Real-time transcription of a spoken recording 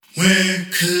Where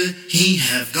could he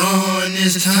have gone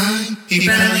this time? He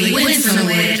probably went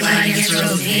somewhere to fight against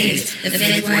Rose Higgs. The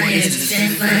fifth one is to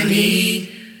send for me.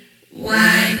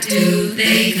 Why do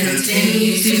they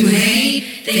continue to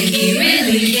hate? Think he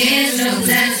really cares, knows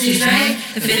that he's right.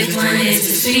 The fifth one is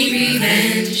to seek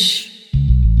revenge.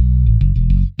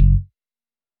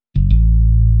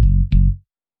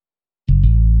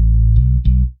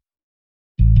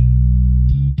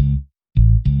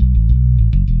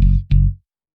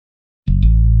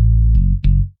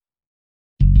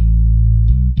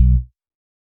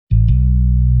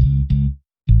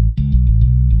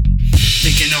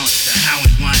 Thinking on the how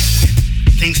and why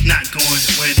when things not going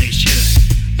the way they should.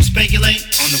 We speculate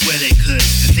on the way they could,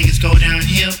 and things go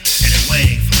downhill and away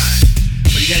they fly.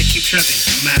 But you gotta keep trucking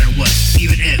no matter what,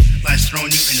 even if life's throwing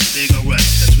you in a big old rut.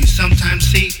 Cause we sometimes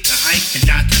see the hike and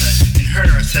not the hut, and hurt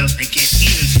ourselves and can't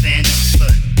even stand on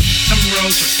foot. Some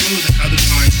roads are smooth and others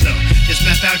aren't so. Just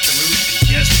map out your route and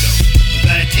just go.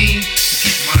 Without a team, you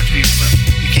can't monitor your flow.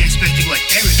 You can't expect to like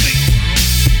everything in the world.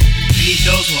 You need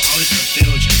those who will always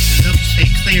fulfill you, to help you stay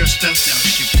clear of stuff that'll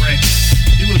shipwreck you.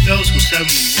 Be with those who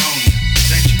suddenly wrong you.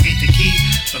 That you ain't the key,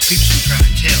 but people who try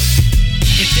to tell you.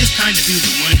 If this time to be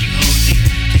the one you hold dear,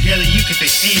 together you can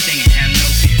face anything and have no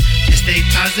fear. Just stay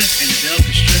positive and develop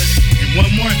your strength. And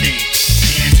one more thing,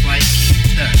 dance like keep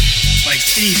in touch. Like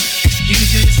Caesar,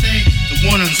 excuse you to say, the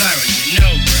one on Zyra, you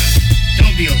know, bruh.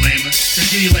 Don't be a lamer,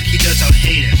 just do you like he does out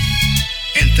haters.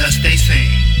 And thus they sing.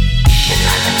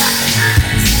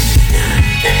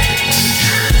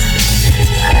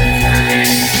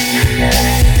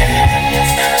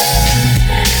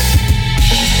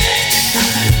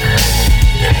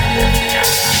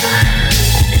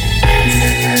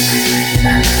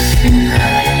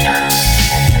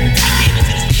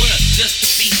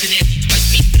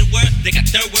 They got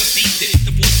third world beasted.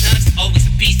 The four times always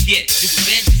a beast, yeah. The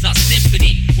revenge is our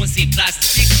symphony. Once he applies the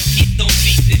six, keep on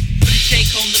beasting. For the take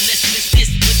home, the lesson is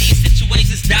this. When these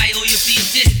situations die or you'll be a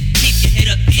diss. Keep your head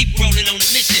up, keep rolling on the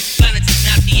mission. Violence is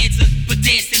not the answer, but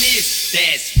dancing is.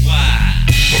 That's why.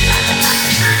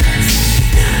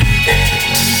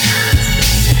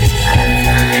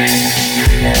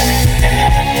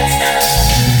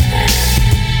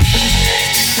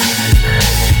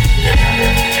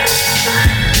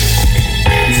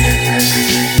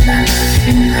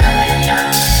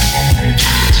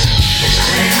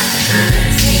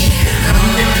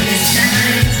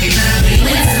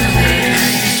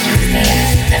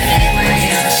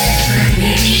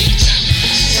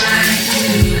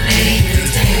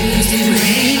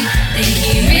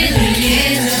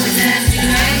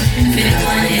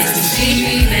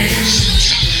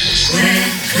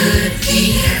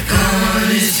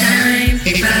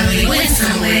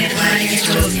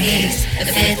 The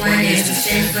fifth one is to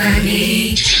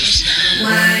symphony.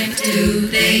 Why do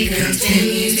they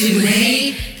continue to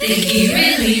hate? Think he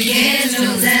really cares,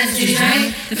 knows that he's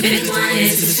right. The fifth one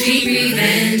is to seek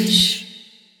revenge.